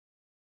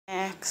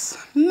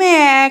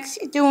Max,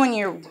 you're doing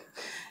your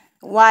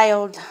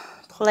wild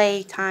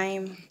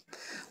playtime.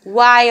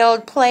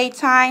 Wild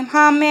playtime,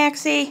 huh,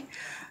 Maxie?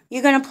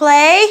 You gonna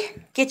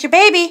play? Get your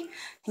baby.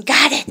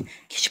 Got it.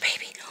 Get your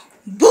baby.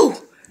 Boo!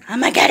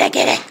 I'm gonna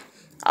get it.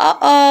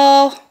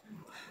 Uh-oh.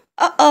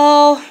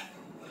 Uh-oh.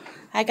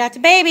 I got the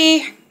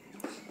baby.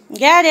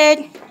 Got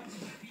it.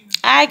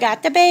 I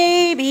got the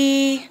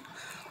baby.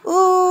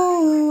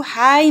 Ooh,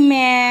 hi,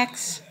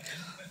 Max.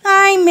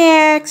 Hi,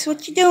 Max.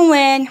 What you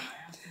doing?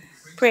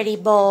 Pretty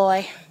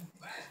boy.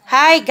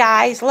 Hi,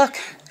 guys. Look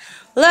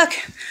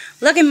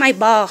at my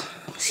ball.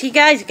 See,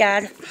 guys,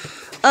 got it.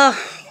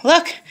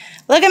 Look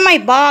at my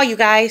ball, you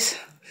guys.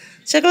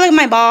 Take a look at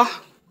my ball.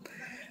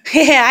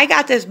 Yeah, I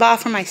got this ball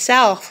for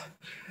myself.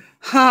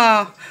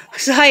 Huh.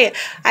 So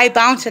I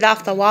bounce it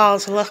off the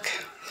walls. Look.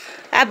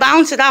 I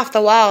bounce it off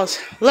the walls.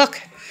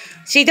 Look.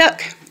 See,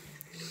 look.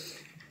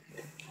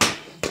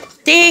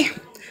 See?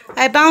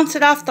 I bounce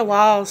it off the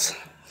walls.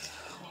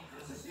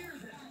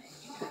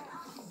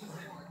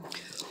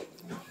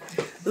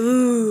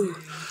 Ooh.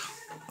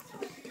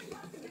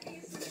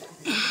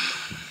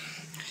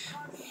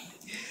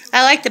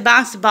 I like to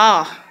bounce the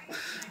ball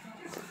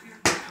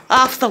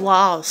off the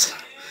walls.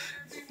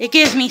 It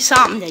gives me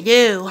something to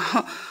do.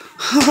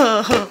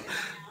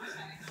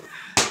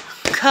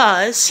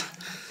 'Cause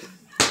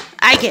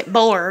I get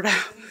bored.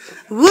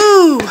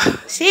 Woo!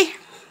 See?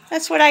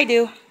 That's what I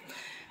do.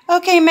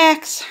 Okay,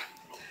 Max.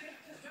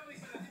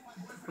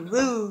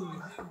 Woo.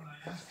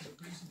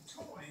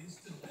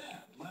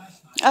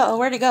 Uh-oh,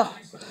 where'd he go?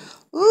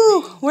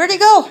 Ooh, where'd he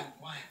go?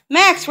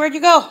 Max, where'd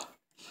you go?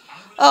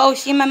 Uh-oh,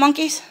 see my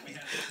monkeys?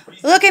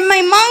 Look at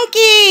my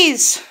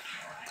monkeys!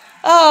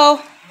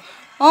 Uh-oh.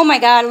 Oh my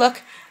God,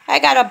 look. I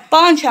got a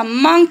bunch of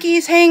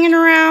monkeys hanging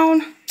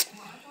around.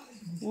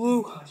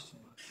 Woo.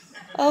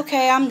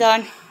 Okay, I'm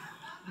done.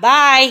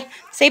 Bye.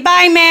 Say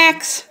bye,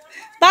 Max.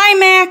 Bye,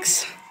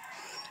 Max.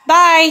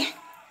 Bye.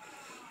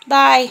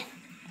 Bye.